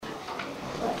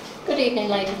Good evening,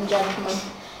 ladies and gentlemen.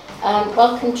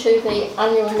 Welcome to the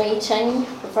annual meeting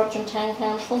for Frodsham Town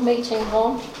Council, meeting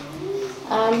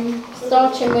 1.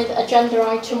 Starting with agenda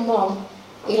item 1,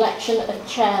 election of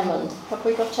chairman. Have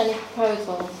we got any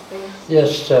proposals, please?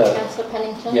 Yes, Councillor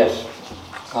Pennington? yes.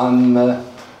 I'm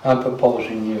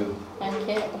proposing you. Thank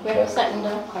you. Have we have a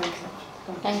seconder?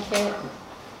 Thank you.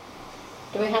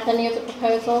 Do we have any other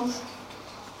proposals?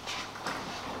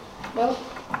 No?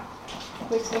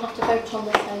 We still have to vote on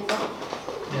this over.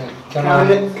 Yeah. Can I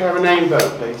have a name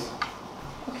vote, please?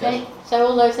 Okay, Yes. so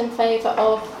all those in favour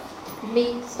of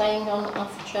me staying on as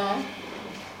chair?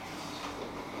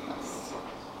 That's...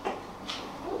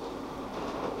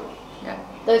 Yeah.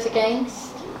 Those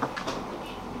against?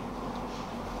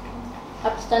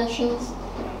 Abstentions?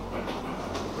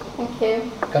 Thank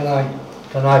you. Can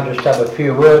I just have a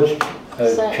few words,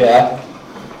 Chair?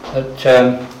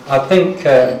 That I think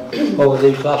over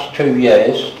these last 2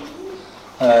 years,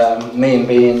 me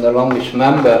being the longest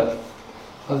member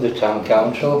of the Town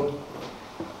Council,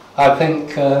 I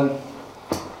think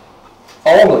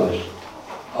all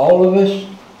of us,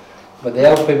 with the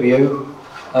help of you,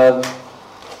 have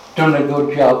done a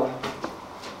good job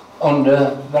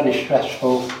under very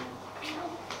stressful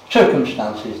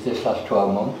circumstances this last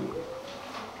 12 months.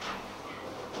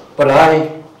 But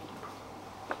I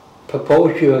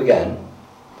propose you again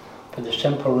for the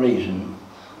simple reason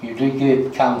you do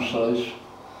give councillors,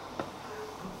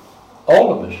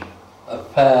 all of us, a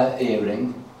fair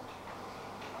hearing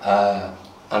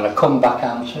and a comeback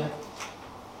answer,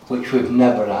 which we've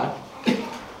never had.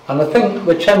 And I think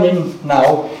we're tending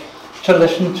now to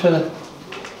listen to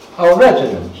our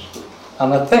residents.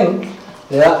 And I think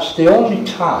that's the only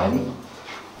time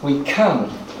we can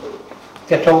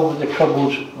get over the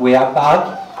troubles we have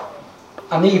had,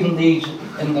 and even these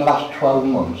in the last 12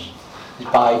 months, is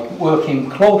by working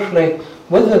closely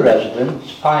with the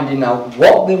residents, finding out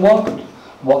what they want,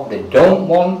 what they don't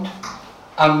want,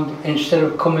 and instead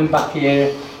of coming back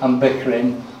here and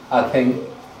bickering, I think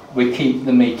we keep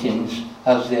the meetings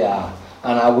as they are.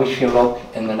 And I wish you luck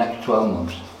in the next 12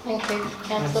 months. Thank you.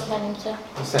 Councillor Pennington?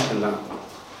 I second that.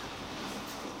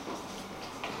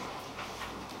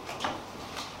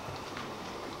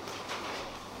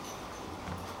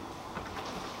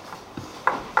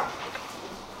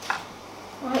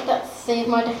 Right, that's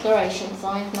my declaration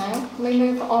side now. We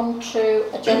move on to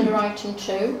agenda item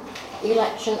 2,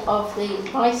 election of the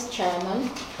vice chairman.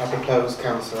 I propose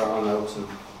Councillor Arnoldson.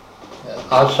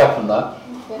 I'll second that.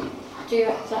 Do you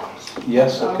accept?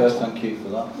 Yes, okay, thank you for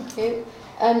that. Thank you.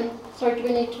 Sorry, do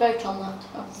we need to vote on that?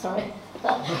 Oh, sorry.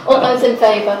 All those in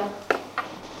favour?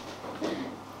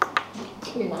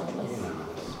 Unanimous.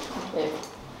 Thank you.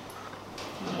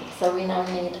 Right, so we now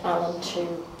need Alan to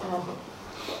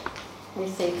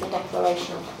receive the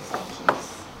declaration of acceptance.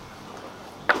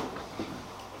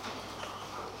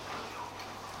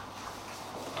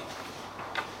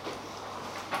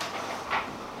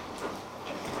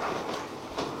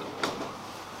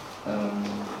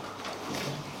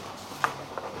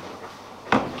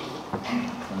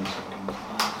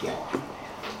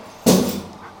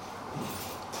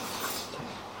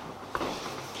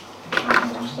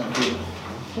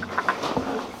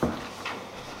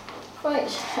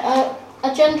 Right,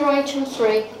 agenda item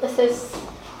 3. This is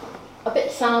a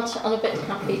bit sad and a bit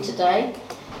happy today.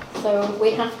 So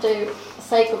we have to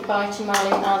say goodbye to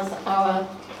Malin as our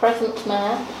present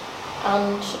mayor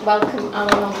and welcome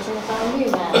Alan Longton as our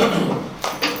new mayor.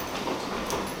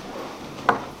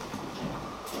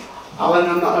 Alan,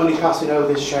 I'm not only passing over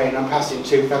this train, I'm passing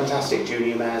 2 fantastic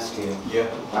junior mayors to you. Yeah.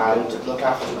 And look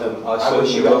after them. I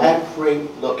wish you will. every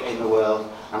luck in the world,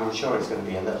 and I'm sure it's going to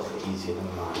be a little bit easier than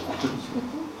mine.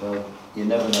 Well, you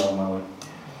never know, Malin.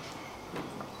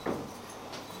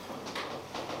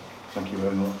 Thank you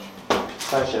very much.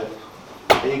 Pleasure.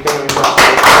 Are you going to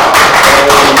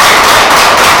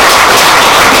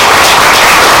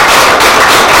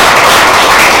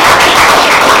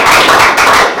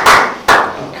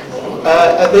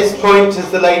At this point, as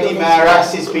the Lady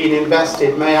Mayoress is being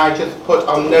invested, may I just put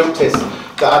on notice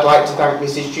that I'd like to thank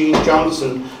Mrs. Jean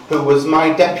Johnson, who was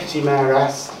my Deputy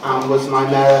Mayoress and was my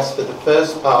Mayoress for the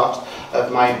first part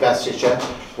of my investiture.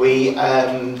 We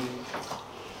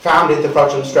founded the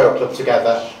Frodsham Stroke Club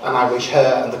together, and I wish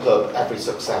her and the club every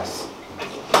success.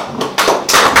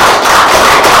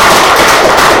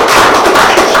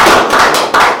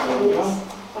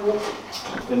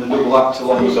 In a double act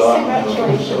alongside.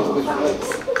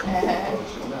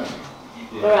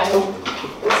 Right.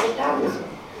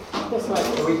 That's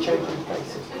right. Are we changing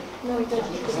places? No, we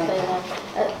don't. You can stay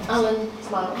there. Alan,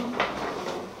 smile.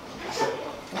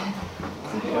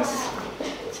 Yes.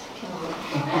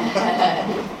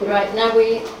 Right, now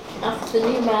we ask the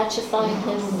new mayor to sign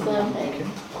his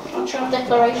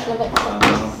declaration of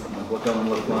acceptance. What don't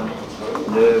look like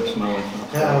nerves more.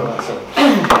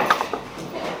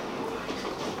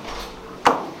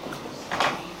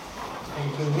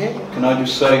 Can I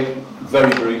just say,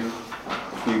 very brief,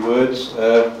 few words.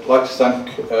 I'd like to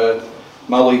thank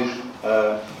Mally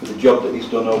for the job that he's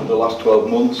done over the last 12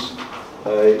 months.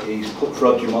 He's put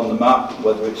Frodsham on the map,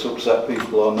 whether it's upset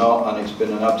people or not, and it's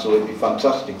been an absolutely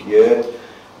fantastic year.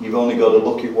 You've only got to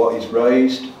look at what he's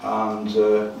raised, and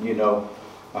you know,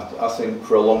 I think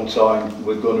for a long time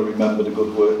we're going to remember the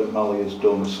good work that Mally has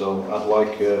done. So I'd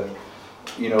like,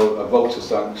 you know, a vote of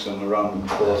thanks and a round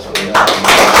of applause for him.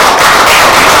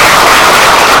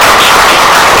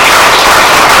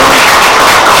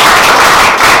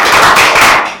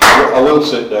 I will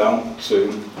sit down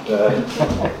soon.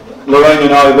 Lorraine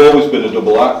and I have always been a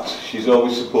double act. She's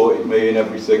always supported me in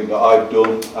everything that I've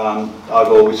done, and I've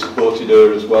always supported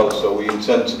her as well, so we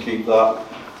intend to keep that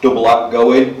double act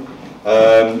going.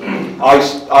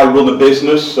 I run a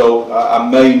business, so I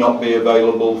may not be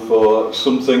available for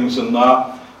some things and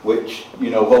that, which,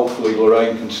 you know, hopefully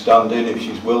Lorraine can stand in if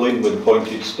she's willing, with a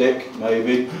pointed stick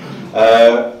maybe.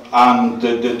 And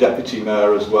the Deputy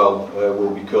Mayor as well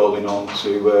will be calling on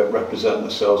to represent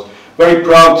themselves. Very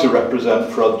proud to represent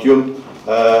Frodsham.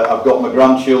 I've got my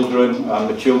grandchildren and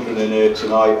the children in here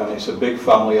tonight, and it's a big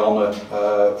family honour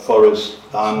for us.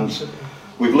 And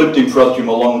we've lived in Frodsham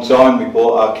a long time. We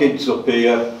brought our kids up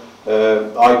here.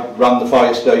 I ran the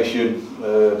fire station,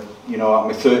 you know, at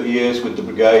my 30 years with the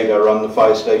brigade. I ran the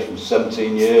fire station for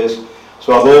 17 years.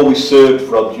 So I've always served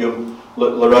Frodsham.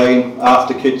 Lorraine, half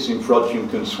the kids in Frodsham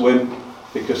can swim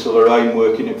because of Lorraine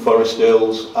working at Forest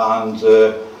Hills, and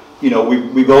you know,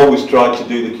 we've always tried to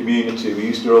do the community. We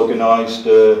used to organise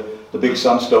the big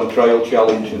Sandstone Trail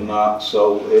Challenge and that,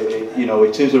 so you know,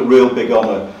 it is a real big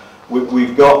honour.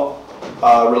 We've got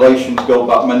our relations go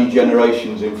back many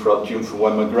generations in Frodsham, from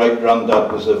when my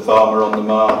great-granddad was a farmer on the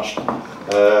march.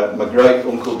 My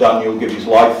great-uncle Daniel gave his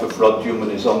life for Frodsham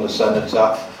and is on the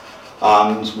cenotaph.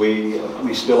 And we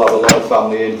still have a lot of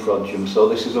family in Frodsham, so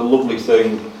this is a lovely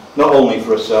thing, not only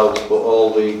for ourselves, but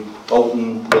all the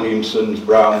Alton, Williamsons,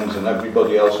 Browns and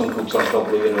everybody else, Uncle Tom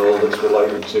Copley and all that's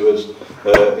related to us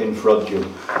in Frodsham.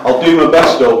 I'll do my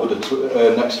best over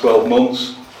the next 12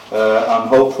 months, and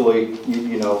hopefully,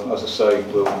 you know, as I say,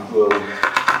 we'll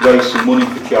raise some money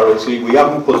for charity. We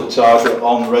haven't put a target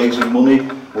on raising money,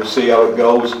 we'll see how it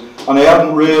goes. And I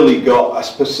haven't really got a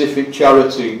specific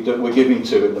charity that we're giving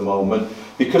to at the moment,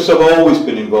 because I've always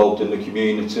been involved in the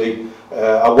community.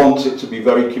 I want it to be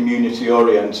very community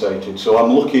orientated, so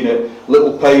I'm looking at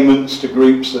little payments to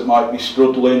groups that might be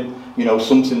struggling, you know,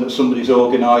 something that somebody's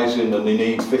organising and they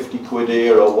need 50 quid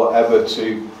here or whatever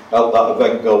to help that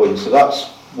event going. So that's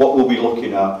what we'll be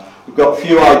looking at. We've got a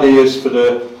few ideas for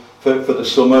the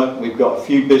summer. We've got a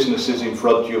few businesses in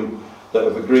Frodsham that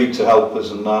have agreed to help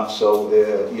us and that, so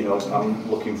you know,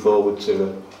 I'm looking forward to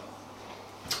it.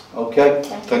 Okay,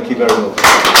 thank you very much.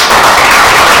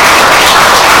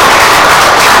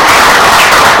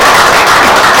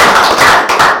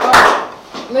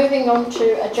 Moving on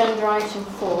to agenda item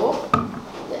 4,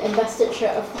 the investiture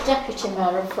of the Deputy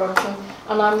Mayor of Frodsham,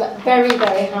 and I'm very,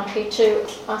 very happy to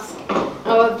ask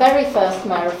our very first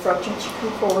Mayor of Frodsham to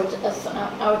come forward as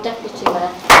our Deputy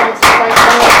Mayor. Thanks very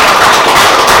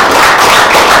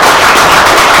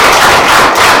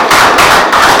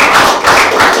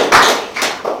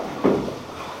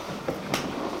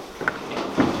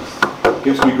It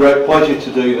gives me great pleasure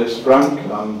to do this, Frank.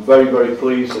 I'm very, very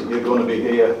pleased that you're going to be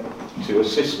here to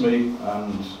assist me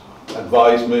and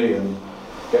advise me and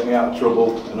get me out of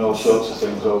trouble and all sorts of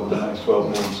things over the next 12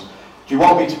 months. Do you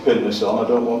want me to pin this on? I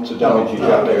don't want to damage your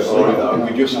jacket, or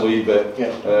if we just leave it,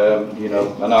 you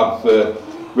know, and I've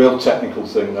real technical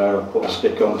thing there. I've put a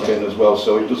stick-on pin as well,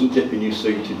 so it doesn't dip in your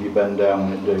seat if you bend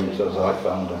down and it does, as I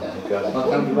found it. Okay. Well,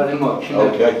 thank you very much.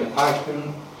 Okay. If I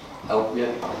can help you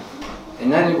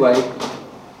in any way,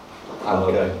 I will.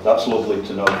 Okay, that's lovely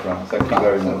to know, Frank. Thank you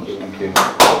very much. Thank you.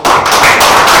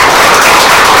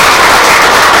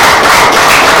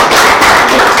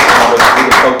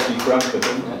 Frank, I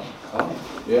think.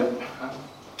 Yeah.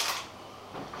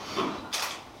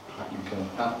 Okay.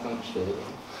 Thanks, Dave.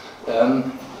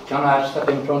 Can I step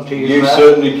in front of you? You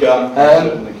certainly can. You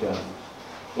certainly can.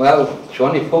 Well,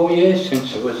 24 years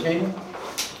since I was here,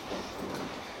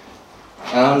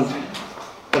 and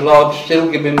the Lord's still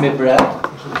giving me breath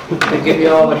to give you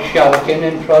all a shouting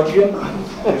in Frodsham,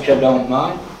 which I don't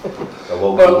mind.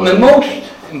 But the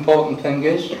most important thing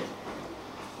is,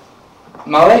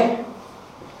 Mally,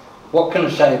 what can I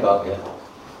say about you?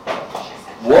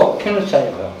 What can I say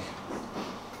about you?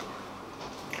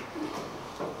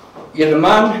 you're a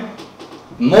man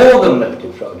more than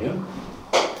lifted Frodsham,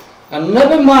 and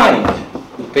never mind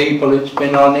the people it's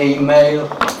been on email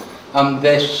and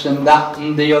this and that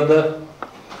and the other.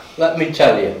 Let me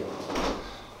tell you,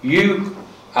 you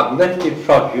have lifted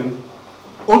Frodsham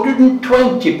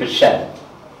 120%.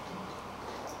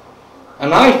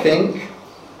 And I think,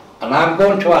 and I'm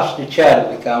going to ask the chair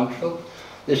of the council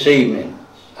this evening,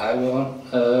 I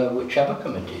want whichever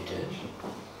committee it is,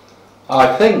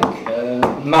 I think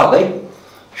Mally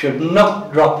should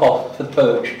not drop off the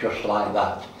perch just like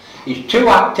that. He's too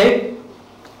active,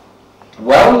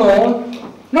 well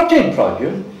known, not in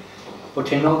Frodsham,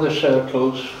 but in other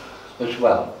circles as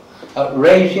well, at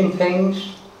raising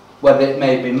things, whether it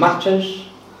may be matters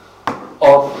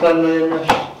of friendliness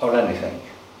or anything.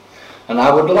 And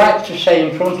I would like to say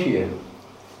in front of you,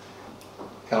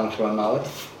 Councillor Mallett,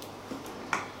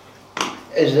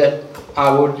 is that I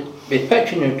would be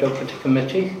pitching it up at the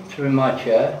committee through my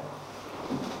chair,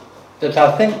 that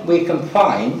I think we can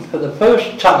find for the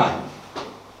first time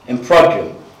in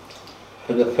Frodsham,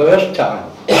 for the first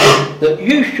time, that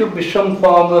you should be some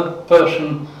form of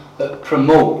person that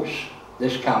promotes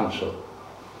this council,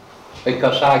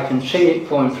 because I can see it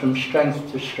going from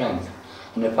strength to strength,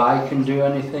 and if I can do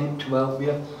anything to help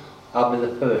you, I'll be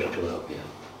the first to help you.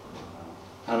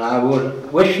 And I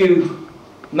would wish you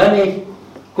many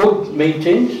good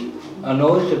meetings. I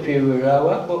know there's a few we're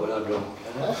out, but I don't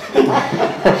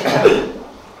care.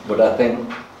 But I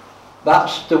think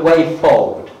that's the way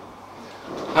forward.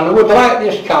 And I would like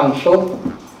this council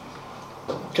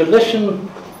to listen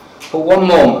for one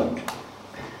moment,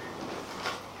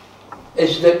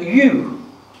 is that you,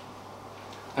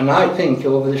 and I think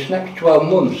over this next 12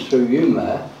 months through you,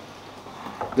 Mayor,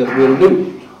 that we'll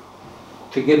look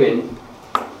to give in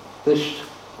this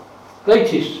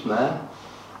latest Mayor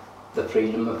the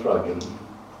freedom of Frodsham.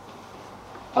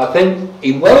 I think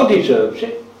he well deserves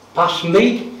it, past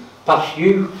me, past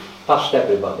you, past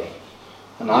everybody.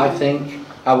 And I think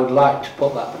I would like to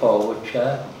put that forward,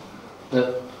 Chair,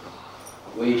 that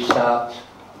we start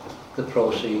the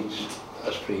proceeds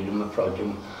as freedom of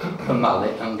Frodsham for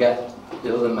Mally and get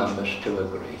the other members to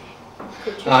agree.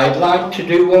 I'd like to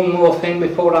do one more thing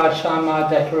before I sign my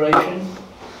declaration.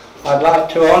 I'd like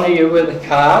to honour you with a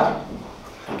card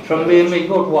from me and my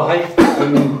good wife,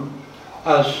 who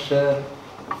has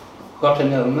got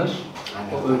an illness,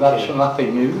 but we've had some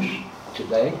happy news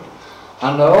today.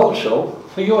 And also,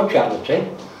 for your charity,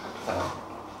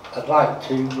 I'd like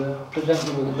to present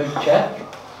you with a big cheque,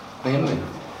 me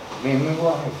and my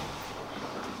wife.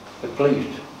 Be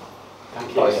pleased.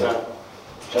 Thank you, sir.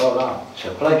 It's all right. It's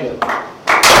a pleasure.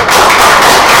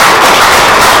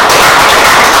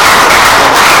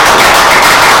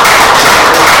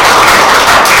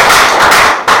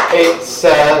 It's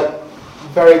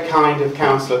very kind of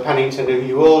Councillor Pennington, who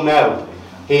you all know.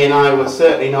 He and I were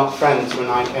certainly not friends when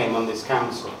I came on this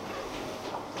council.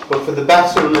 But for the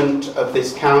betterment of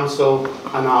this council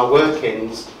and our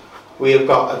workings, we have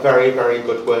got a very, very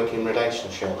good working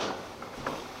relationship.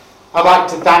 I'd like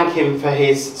to thank him for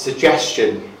his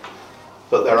suggestion,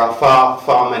 but there are far,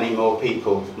 far many more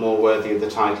people more worthy of the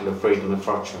title of Freedom of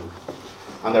Frodsham.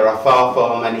 And there are far,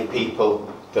 far many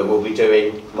people that will be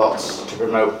doing lots to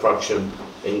promote Frodsham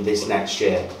in this next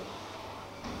year.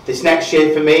 This next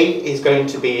year for me is going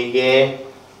to be a year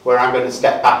where I'm going to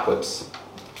step backwards.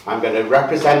 I'm going to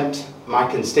represent my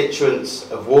constituents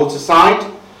of Waterside,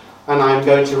 and I'm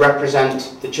going to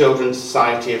represent the Children's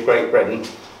Society of Great Britain,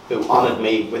 who honoured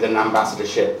me with an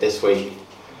ambassadorship this week.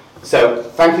 So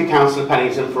thank you, Councillor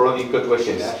Pennington, for all your good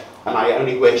wishes. And I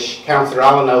only wish Councillor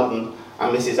Alan Olden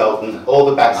and Mrs Olden all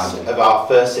the best of our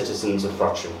first citizens of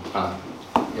Frodsham.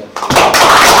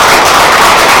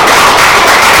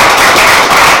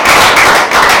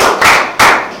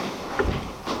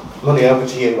 Money over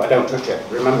to you, I don't touch it,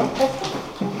 remember?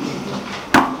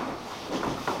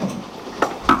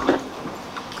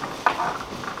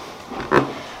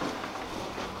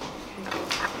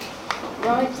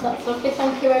 Right, that's lovely,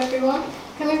 thank you everyone.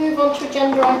 Can we move on to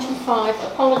agenda item 5,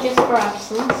 apologies for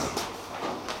absence?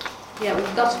 Yeah,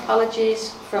 we've got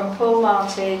apologies from Paul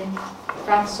Martin,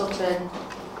 Fran Sutton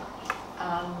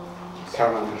and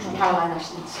Caroline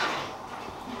Ashton.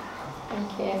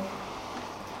 Thank you.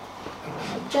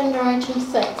 Agenda item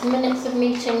 6, minutes of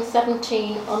meeting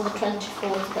 17 on the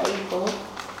 24th of April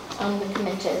and the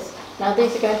committees. Now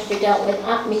these are going to be dealt with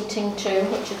at meeting 2,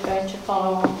 which is going to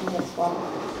follow on from this one.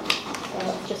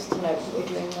 Just to note that we're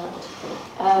doing that.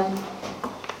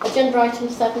 Agenda item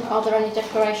 7, are there any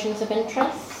declarations of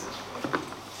interest?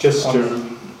 Just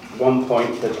one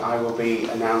point that I will be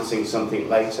announcing something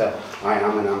later. I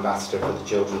am an ambassador for the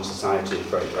Children's Society of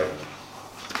Great Britain.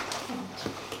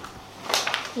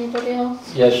 Anybody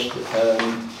else? Yes,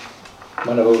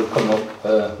 whenever we come up,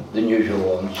 the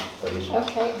usual ones, please.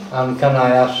 Okay. And can I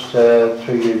ask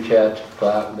through you, Chair, to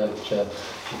Clerk, that you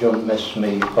don't miss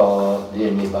me for the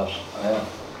Unibus.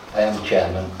 I am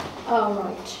chairman Oh,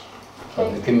 right.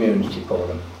 of the community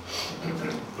forum.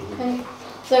 Okay.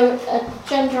 So,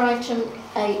 agenda item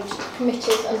 8,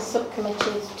 committees and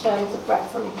subcommittees, terms of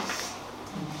reference.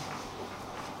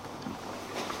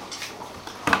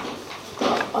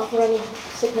 Are there any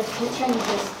significant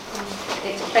changes?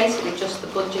 It's basically just the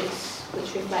budgets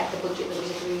which reflect the budget that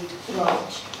was agreed.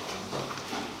 Right.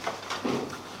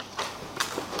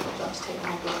 I'd like to take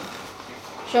them all.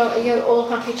 So, are you all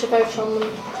happy to vote on them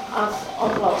as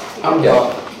on block?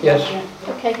 Yes.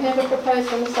 Okay, can we have a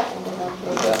proposal and a second on that,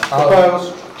 please? Yeah,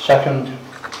 I'll second.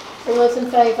 All those in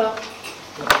favour?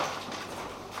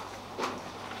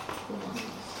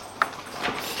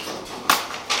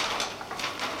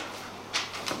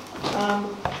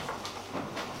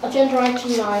 Agenda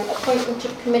item 9, appointment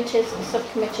of committees,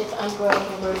 subcommittees and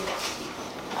working groups.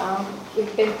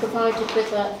 We've been provided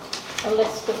with a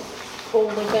list of all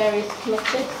the various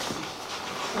committees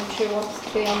and who wants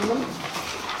to be on them.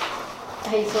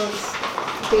 Hazel's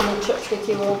been in touch with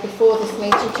you all before this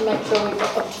meeting to make sure we've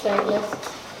got an up-to-date list.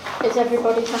 Is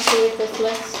everybody happy with this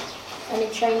list? Any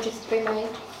changes to be made?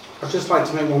 I'd just like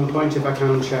to make one point if I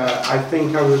can, Chair. I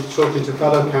think I was talking to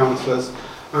fellow councillors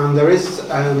and there is,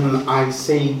 I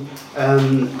see,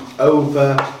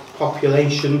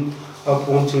 overpopulation of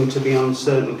wanting to be on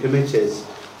certain committees.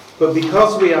 But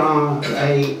because we are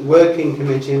a working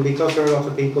committee and because there are a lot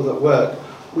of people that work,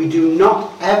 we do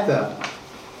not ever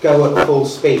go at full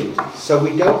speed. So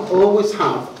we don't always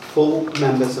have full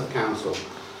members of council.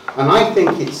 And I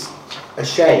think it's a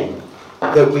shame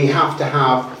that we have to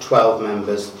have 12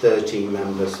 members, 13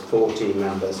 members, 14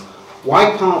 members.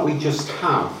 Why can't we just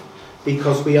have,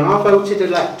 because we are voted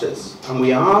electors and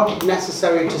we are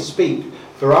necessary to speak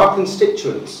for our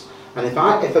constituents, and if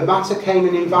a matter came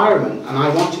in environment and I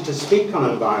wanted to speak on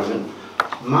environment,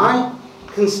 my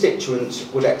constituents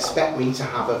would expect me to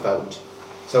have a vote.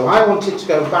 So I wanted to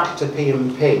go back to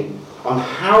P&P on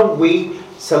how we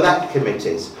select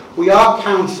committees. We are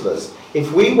councillors.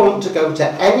 If we want to go to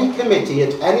any committee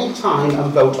at any time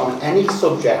and vote on any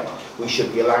subject, we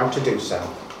should be allowed to do so.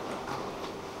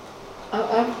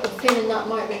 I'm feeling that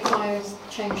might require us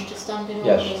change to standing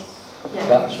orders. Yes, Yeah.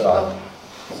 that's right.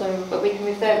 So, But we can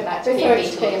refer it back to refer it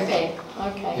P&P to to look at P&P. it.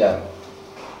 Okay. Yeah.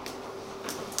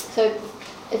 So,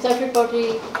 is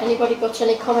anybody got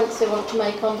any comments they want to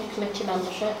make on the committee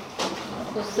membership?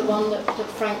 There's the one that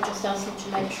Frank just asked me to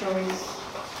make sure he's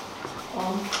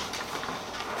on.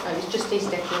 No, it's just his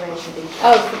declaration.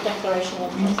 Oh, for declaration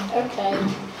of interest. Okay.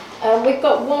 We've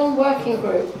got one working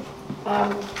group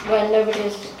where nobody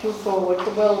has come forward,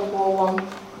 the World War I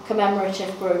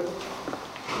commemorative group.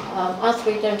 As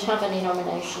we don't have any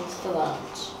nominations for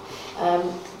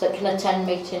that can attend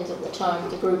meetings at the time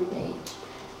the group meet,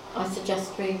 I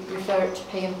suggest we refer it to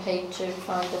P&P to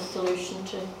find a solution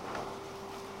to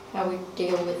how we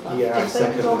deal with that. Yeah, I If they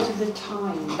second got that. to the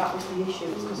time, that was the issue.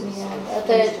 It's 'cause it's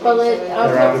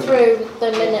I've looked through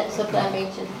the minutes of their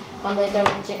meeting and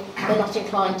they're not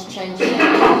inclined to change it.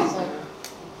 So,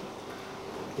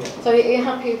 Yeah. so you're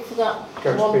happy for that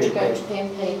Go to one to P&P. go to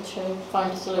P&P to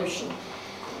find a solution?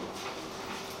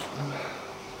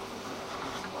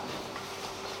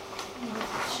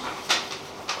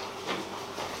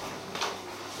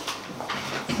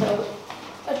 So,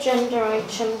 agenda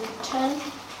item 10,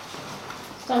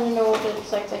 standing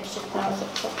orders, executive powers,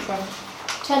 etc.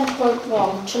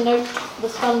 10.1, to note the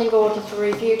standing orders were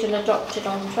reviewed and adopted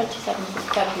on the 27th of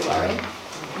February.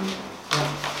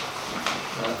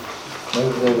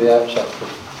 Move that we accept it.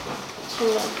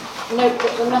 To note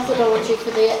that the methodology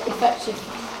for the effective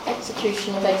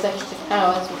execution of executive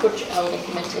powers for Budget Holding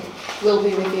Committee will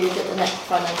be reviewed at the next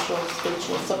financial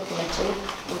scrutiny subcommittee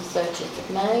on the 30th of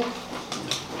May.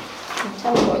 And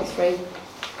 10.3,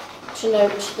 to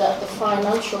note that the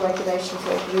financial regulations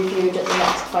will be reviewed at the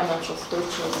next financial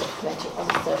scrutiny subcommittee on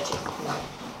the 30th of May.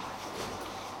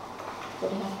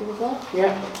 Everybody happy with that?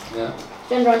 Yeah. Yeah.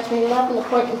 Agenda item 11,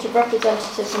 appointment of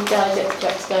representatives and delegates to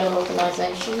external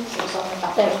organisations. It's on the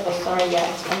back. Sorry, yeah,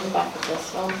 it's on the back of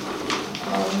this one.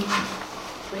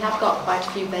 We have got quite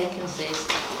a few vacancies,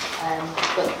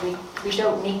 but we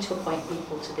don't need to appoint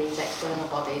people to these external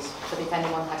bodies, but if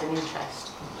anyone had an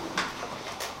interest.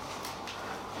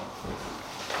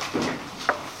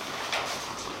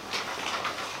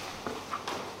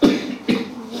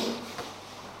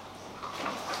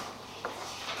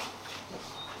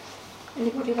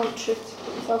 Anybody want to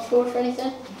put themselves forward for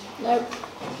anything? No?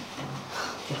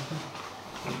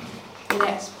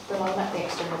 The I'll let the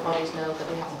external bodies know that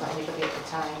we haven't got anybody at the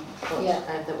time, but Yeah.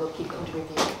 that we'll keep it under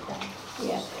review.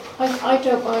 Yeah, I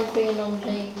don't mind being on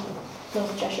the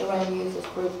North Cheshire Rail Users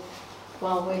Group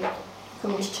while we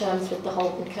come to terms with the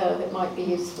Holton curve. It might be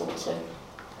useful to.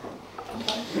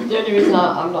 The only reason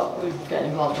I'm not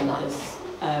getting involved in that is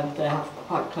they have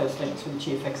quite close links with the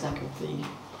chief exec of the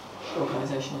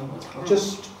organisation.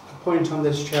 Just a point on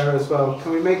this, Chair, as well.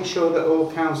 Can we make sure that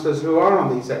all councillors who are on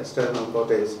these external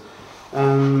bodies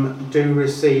do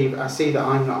receive, I see that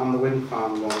I'm not on the wind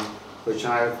farm one, which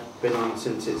I have been on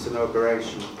since its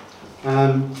inauguration.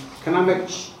 Can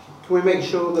we make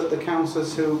sure that the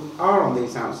councillors who are on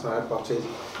these outside bodies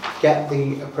get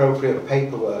the appropriate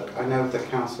paperwork? I know that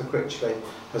Councillor Critchley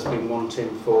has been wanting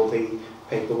for the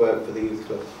paperwork for the youth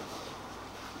club.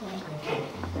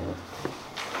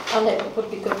 And it would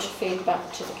be good to feed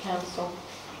back to the council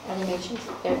any meetings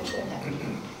that go to.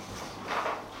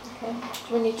 Okay,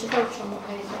 do we need to vote on that,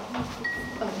 Hazel?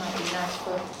 Oh, it might be nice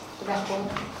for the record.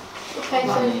 Okay,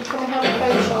 so can we have a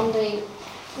vote on the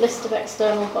list of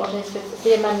external bodies with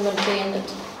the amendment being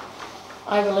that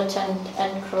I will attend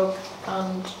NCRUG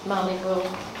and Mally will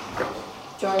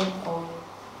join or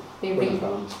be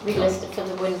relisted for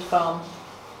the Wind Farm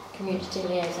Community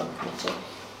Liaison Committee.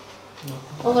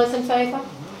 All those in favour?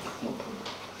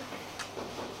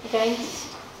 Against?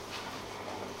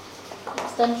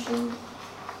 Abstention?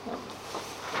 No.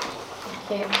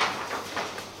 Thank you.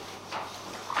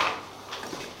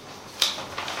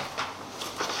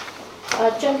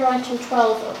 Agenda item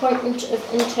 12, appointment of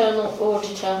internal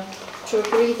auditor, to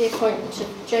agree the appointment of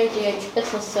JDH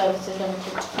Business Services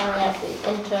Limited to carry out the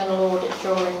internal audit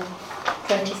during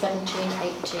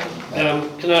 2017-18. I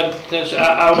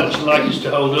would actually like us to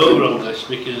hold over on this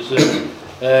because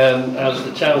as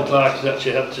the town clerk has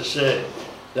actually had to say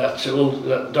that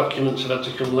documents have had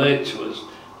to come late to us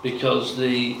because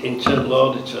the internal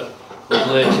auditor was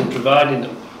late in providing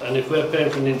them. And if we're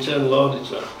paying for an internal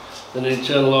auditor, then an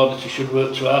internal auditor should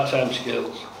work to our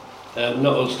timescales,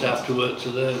 not us to have to work to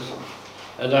theirs.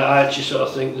 And I actually sort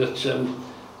of think that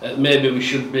maybe we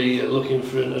should be looking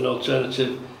for an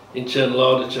alternative internal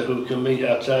auditor who can meet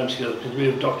our timescales, because we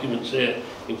have documents here,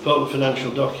 important financial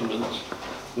documents,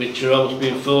 which are almost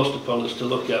being forced upon us to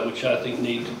look at, which I think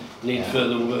need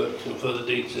further work and further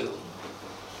detail.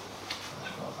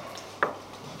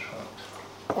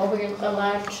 Are we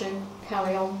allowed to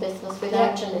carry on business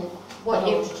without an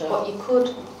auditor? What you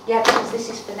could, because this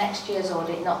is for next year's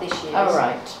audit, not this year's. Oh,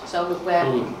 right. So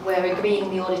we're agreeing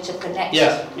the auditor for next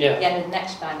the end of the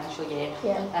next financial year.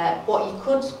 Yeah. What you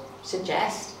could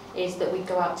suggest is that we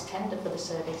go out to tender for the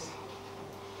service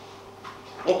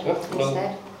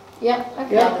instead. Yeah,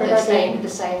 okay. Rather than staying with the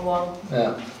same one.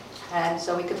 Yeah.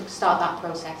 So we could start that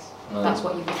process. That's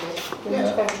what you would do.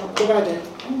 Good idea.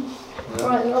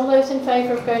 Right, and all those in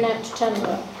favour of going out to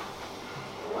tender?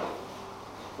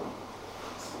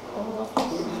 All of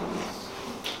us.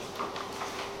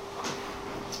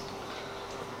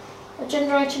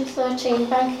 Agenda item 13,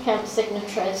 bank account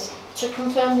signatories. To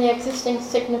confirm the existing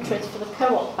signatories for the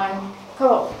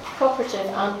Cooperative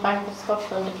and Bank of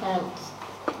Scotland accounts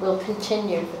will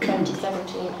continue for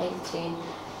 2017-18.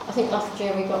 I think last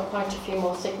year we got quite a few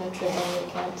more signatories on the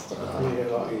accounts, didn't we? Made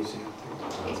it a lot easier, I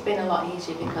think. It's been a lot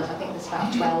easier because I think there's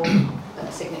about 12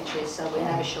 signatories, so we're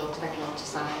never short of anyone to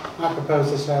sign. I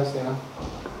propose this as they are.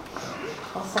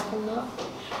 I'll second that.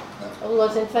 All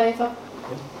those in favour?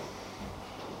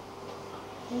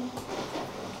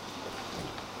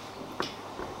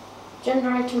 Agenda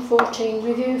item 14,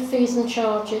 review fees and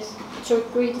charges. To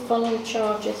agree the following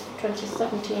charges for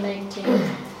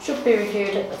 2017-18 should be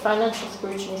reviewed at the Financial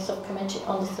Scrutiny Subcommittee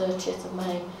on the 30th of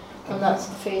May. And that's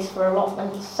the fees for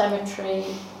allotment, cemetery,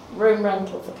 room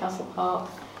rental for Castle Park,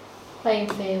 playing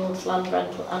fields, land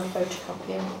rental and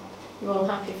photocopying. You're all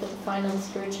happy for the Finance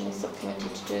Scrutiny Subcommittee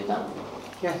to do that?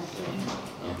 Yes.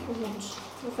 We want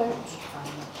to vote?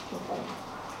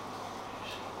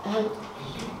 Okay.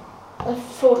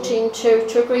 14.2,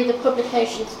 to agree the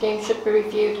publication scheme should be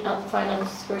reviewed at the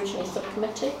Finance Scrutiny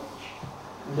Subcommittee.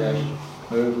 Yes.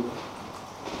 Move.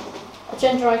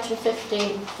 Agenda item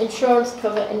 15, insurance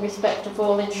cover in respect of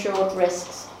all insured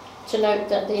risks. To note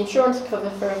that the insurance cover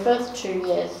for a further 2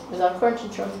 years with our current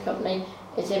insurance company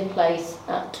is in place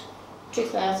at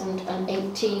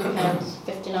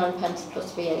 £2,018.59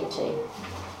 plus VAT.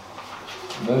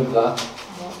 Move that.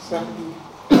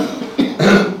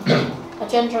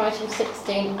 Agenda item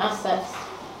 16, assets.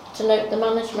 To note the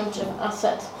management of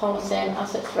assets policy and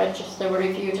assets register were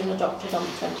reviewed and adopted on the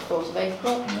 24th of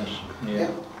April. Yes.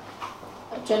 Yeah.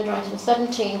 Agenda item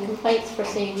 17, complaints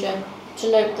procedure. To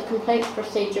note the complaints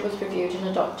procedure was reviewed and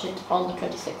adopted on the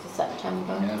 26th of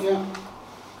September. Yeah.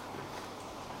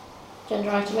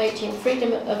 Agenda item 18,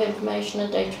 freedom of information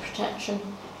and data protection.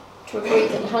 To agree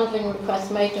that the handling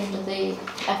requests made under the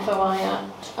FOI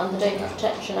Act and the Data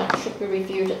Protection Act should be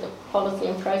reviewed at the Policy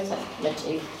and Process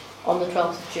Committee on the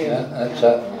 12th of June. Yeah, that's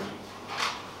it. Yeah.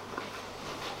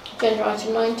 Agenda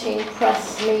item 19,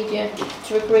 press media.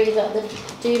 To agree that the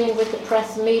dealing with the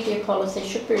press and media policy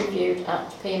should be reviewed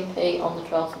at P&P on the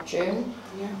 12th of June.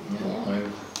 Yeah. Yeah.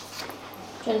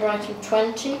 Agenda item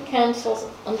 20, councils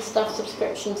and staff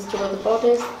subscriptions to other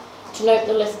bodies. To note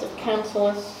the list of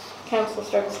council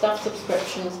staff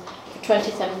subscriptions for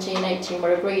 2017-18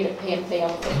 were agreed at P&P on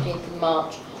the 15th of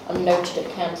March and noted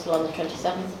at council on the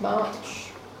 27th of March.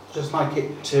 Just like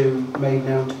it to made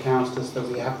known to councillors that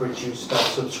we have reduced our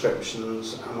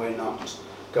subscriptions and we're not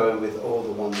going with all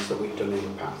the ones that we've done in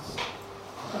the past.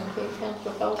 Thank you,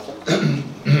 Councillor Bolton.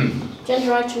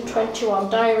 Agenda item 21,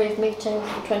 diary of meetings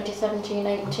for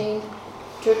 2017-18.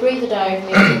 To agree the diary of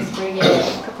meetings for a year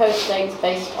and propose dates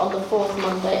based on the fourth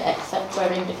Monday except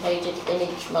where indicated in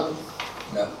each month.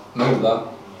 Yeah, move that.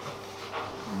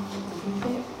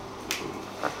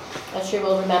 As you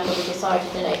will remember, we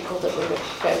decided in April that we would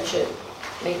go to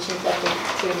meetings every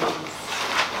 2 months.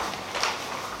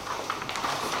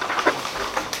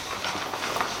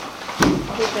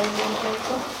 Are we going on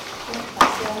April?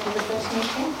 That's the end of the first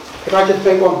meeting. Could I just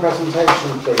make one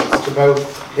presentation, please, to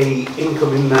both the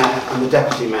incoming mayor and the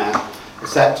deputy mayor, a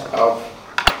set of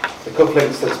the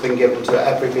cufflinks that's been given to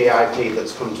every VIP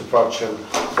that's come to Frodsham,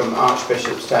 from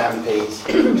archbishops to MPs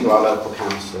to our local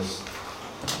councillors.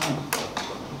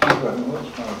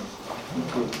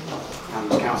 And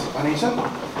Councillor Pennington.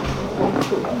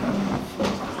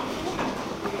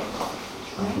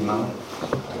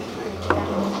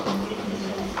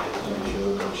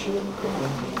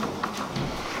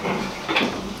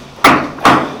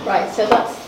 Right, so that's